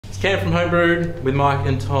Cam from Homebrewed with Mike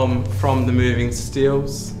and Tom from the Moving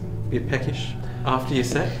Steels. Bit peckish after your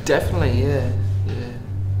set? Definitely, yeah.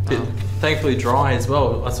 Thankfully dry as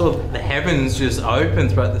well. I saw the heavens just open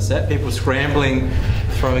throughout the set. People scrambling,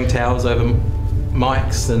 throwing towels over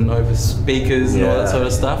mics and over speakers and all that sort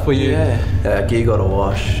of stuff. Were you? Yeah, gear got a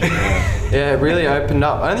wash. Yeah, it really opened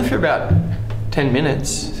up. Only for about 10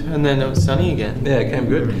 minutes, and then it was sunny again. Yeah, it came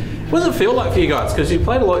good. What does it feel like for you guys? Because you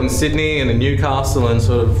played a lot in Sydney and in Newcastle and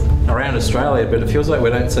sort of around Australia, but it feels like we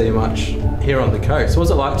don't see you much here on the coast. What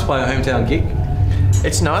was it like to play a hometown gig?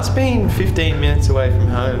 It's nice being 15 minutes away from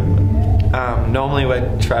home. Normally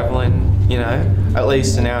we're travelling, you know, at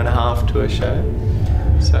least an hour and a half to a show.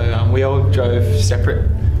 So we all drove separate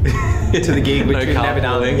to the gig, which we've never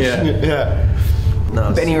done. Yeah.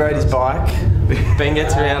 No, Benny rode his bike. Ben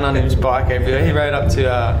gets around on his bike everywhere. He rode up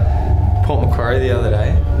to Port Macquarie the other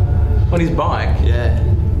day. On his bike? Yeah.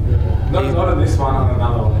 Not on this one, on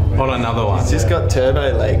another one. On another one. He's just got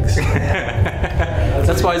turbo legs.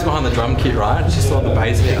 That's why he's behind the drum kit, right? It's just like the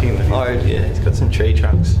bass kicking. Oh yeah, he's got some tree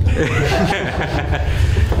trunks.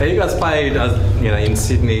 Now you guys played, in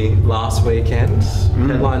Sydney last weekend.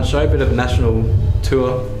 Headline show, bit of a national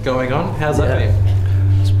tour going on. How's that been?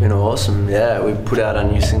 It's been awesome. Yeah, we put out our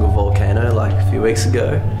new single Volcano like a few weeks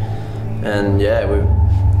ago, and yeah, we're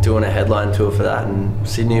doing a headline tour for that. And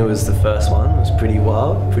Sydney was the first one. It was pretty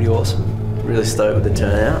wild, pretty awesome. Really stoked with the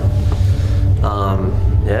turnout.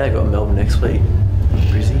 Yeah, got Melbourne next week.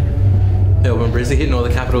 Brizzy. Melbourne, Brizzy, hitting all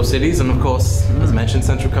the capital cities, and of course, as mentioned,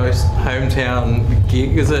 Central Coast hometown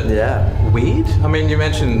gig. Is it weird? I mean, you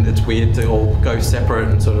mentioned it's weird to all go separate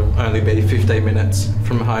and sort of only be 15 minutes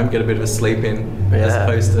from home, get a bit of a sleep in, as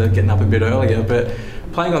opposed to getting up a bit earlier. But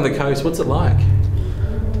playing on the coast, what's it like?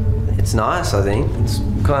 It's nice, I think. It's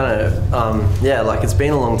kind of, like it's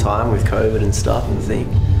been a long time with COVID and stuff, I think.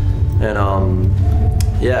 And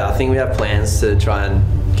I think we have plans to try and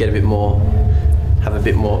get have a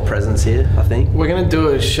bit more presence here, I think. We're going to do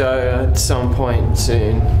a show at some point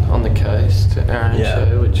soon on the coast, our own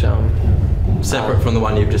show, which... separate from the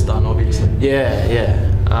one you've just done, obviously.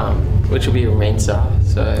 Which will be in Mensa,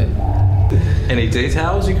 so... Any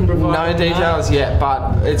details you can provide? No details yet,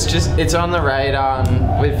 but it's on the radar,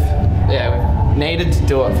 and we've needed to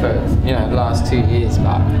do it for, the last 2 years,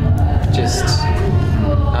 but just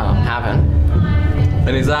haven't.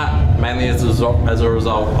 And is that mainly as a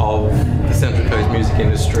result of the Central Coast music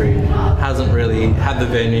industry hasn't really had the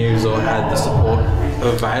venues or had the support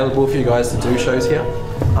available for you guys to do shows here?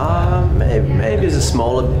 Maybe as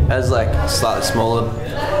slightly smaller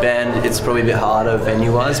band, it's probably a bit harder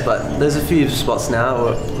venue-wise, but there's a few spots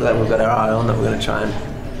now that we've got our eye on that we're going to try and...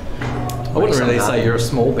 I wouldn't really say you're a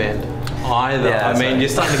small band either. I mean, you're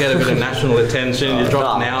starting to get a bit of national attention. You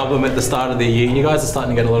dropped an album at the start of the year. You guys are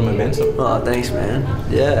starting to get a lot of momentum. Oh, thanks, man.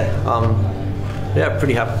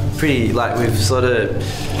 Pretty happy. Like, we've sort of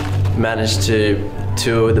managed to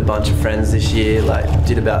tour with a bunch of friends this year. Like,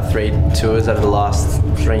 did about 3 tours over the last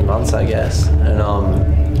 3 months, I guess. And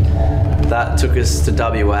that took us to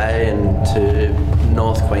WA and to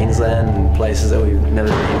North Queensland and places that we've never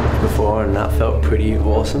been before, and that felt pretty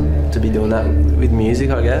awesome to be doing that with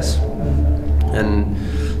music, I guess. And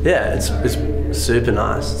yeah, it's super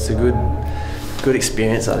nice. It's a good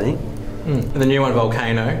experience, I think. And the new one,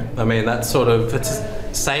 Volcano, I mean, that's sort of, it's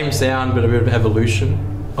the same sound but a bit of evolution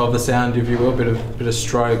of the sound, if you will, bit of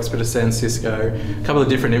Strokes, bit of San Cisco, a couple of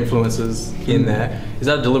different influences in there. Is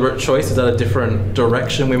that a deliberate choice? Is that a different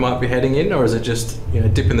direction we might be heading in, or is it just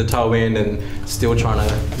dipping the toe in and still trying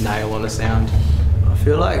to nail on a sound? I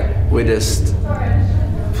feel like we just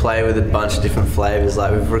play with a bunch of different flavors.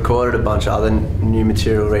 Like, we've recorded a bunch of other new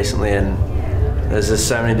material recently, and there's just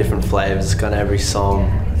so many different flavors, kind of every song.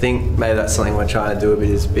 I think maybe that's something we're trying to do a bit,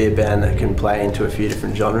 is be a band that can play into a few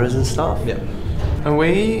different genres and stuff. Yeah. And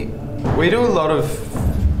we do a lot of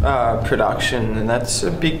production, and that's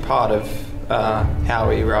a big part of how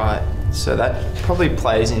we write. So that probably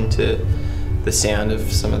plays into the sound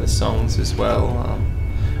of some of the songs as well.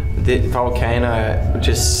 The Volcano,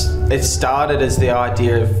 it started as the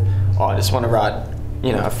idea of, I just want to write,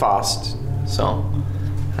 a fast song,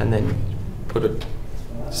 and then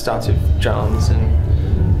starts with drums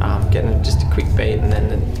and getting just a quick beat, and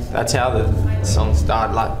then that's how the song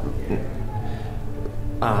started. Like,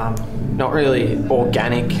 not really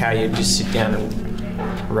organic, how you just sit down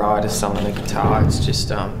and write a song on the guitar. It's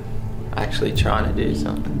just actually trying to do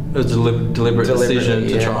something. It was a deliberate decision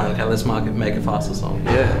to try and, let's make a faster song.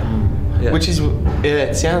 Yeah. Which is,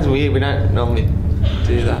 it sounds weird, we don't normally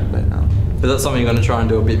do that, but... Is that something you're going to try and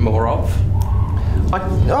do a bit more of?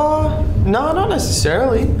 No, not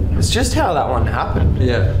necessarily. It's just how that one happened.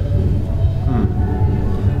 Yeah.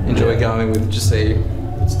 enjoy going with, just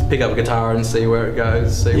pick up a guitar and see where it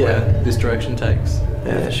goes, see where this direction takes.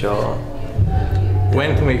 Yeah, for sure.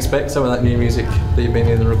 When can we expect some of that new music that you've been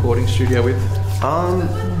in the recording studio with?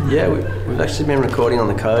 Yeah, we've actually been recording on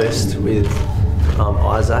the coast with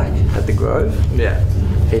Isaac at the Grove. Yeah.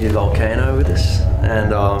 He did Volcano with us,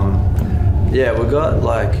 and yeah, we've got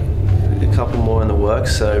like a couple more in the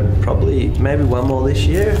works, so probably maybe one more this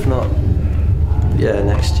year, if not, yeah,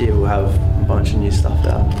 next year we'll have a bunch of new stuff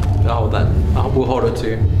out. We'll hold it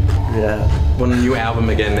to. Yeah. One new album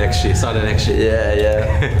again next year, starting next year.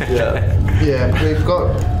 Yeah. Yeah, we've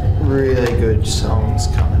got really good songs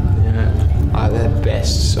coming. Yeah. They're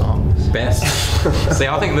best songs. Best. See,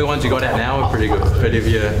 I think the ones you got out now are pretty good. But if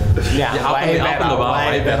you're up in the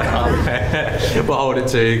bar, way better. We'll hold it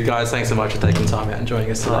to. Guys, thanks so much for taking time out and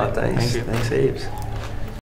joining us today. Thanks heaps.